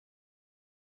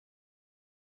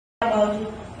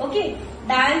Okay,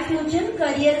 Dial Future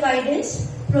Career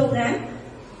Guidance Program.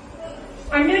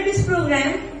 Under this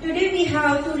program, today we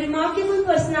have two remarkable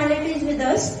personalities with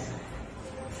us.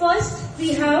 First,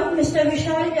 we have Mr.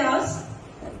 Vishal Vyas,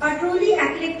 a truly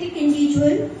eclectic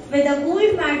individual with a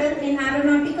gold medal in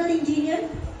aeronautical engineer,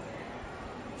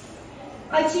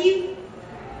 achieved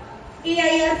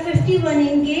AIR 51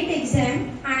 in GATE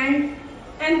exam and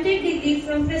MTech degree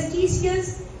from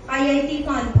prestigious IIT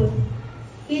Kanpur.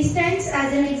 He stands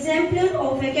as an exemplar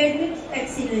of academic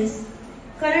excellence.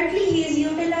 Currently, he is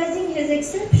utilizing his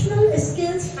exceptional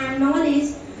skills and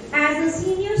knowledge as a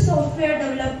senior software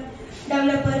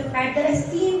developer at the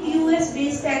esteemed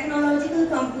US-based technological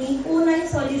company O9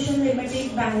 Solution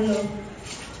Limited, Bangalore.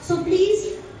 So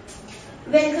please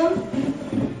welcome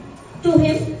to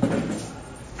him.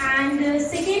 And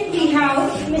second, we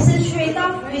have Mrs.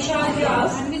 Shweta Vishal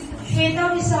Vyas,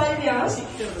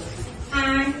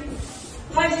 and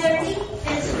her journey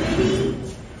is really,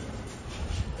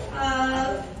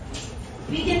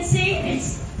 we can say it's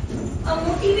a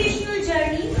motivational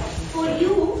journey for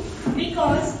you,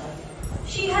 because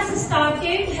she has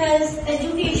started her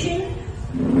education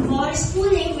for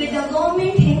schooling with a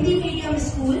government Hindi medium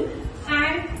school,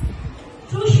 and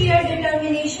through sheer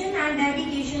determination and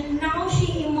dedication, now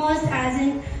she emerged as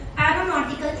an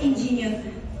aeronautical engineer.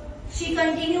 She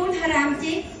continued her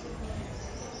MTech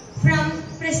from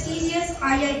prestigious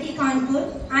IIT Kanpur,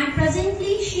 and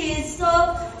presently she is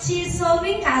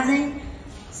serving as an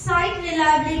site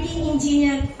reliability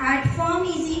engineer at Farm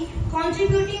Easy,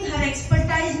 contributing her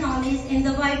expertise knowledge in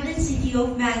the vibrant city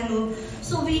of Bangalore.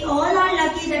 So we all are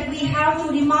lucky that we have two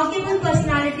remarkable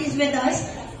personalities with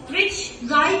us, which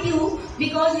guide you,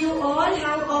 because you all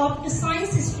have opted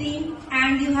science stream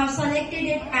and you have selected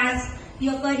it as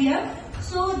your career.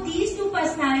 So these two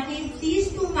personalities, these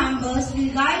two members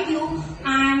will guide you,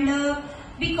 and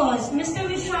because Mr.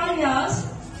 Vishal Vyas,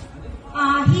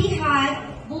 he had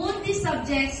both the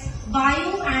subjects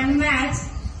bio and maths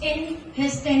in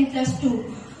his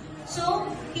 10+2. So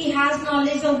he has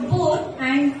knowledge of both,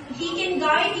 and he can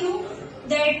guide you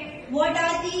that what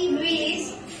are the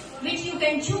ways which you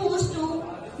can choose to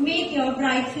make your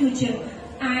bright future.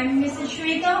 And Mrs.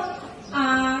 Shweta,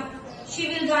 she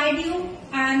will guide you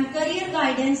and career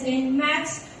guidance in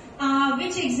maths,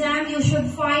 which exam you should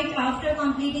fight after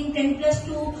completing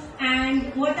 10+2,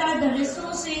 and what are the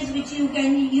resources which you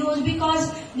can use,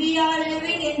 because we are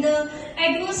living in the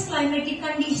adverse climatic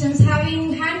conditions,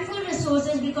 having handful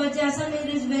resources, because Jaisalmer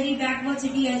is very backward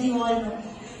city, as you all know.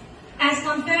 As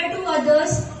compared to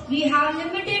others, we have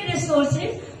limited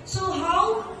resources. So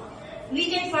how we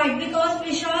can fight? Because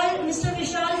Mr.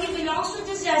 Vishal, he belongs to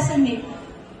this Jaisalmer,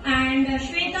 and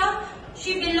Shweta,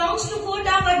 she belongs to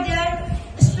Kota, but their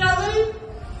struggle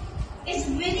is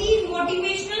very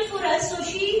motivational for us. So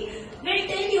she will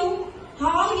tell you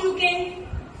how you can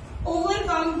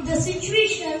overcome the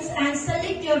situations and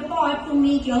select your path to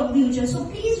make your future. So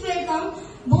please welcome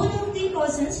both of the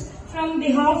persons from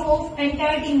behalf of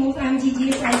entire team of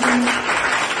MGGS.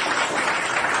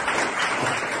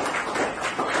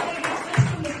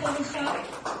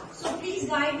 So please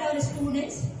guide our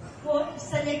students for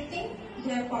selecting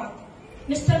their path.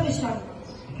 Mr. Vishal.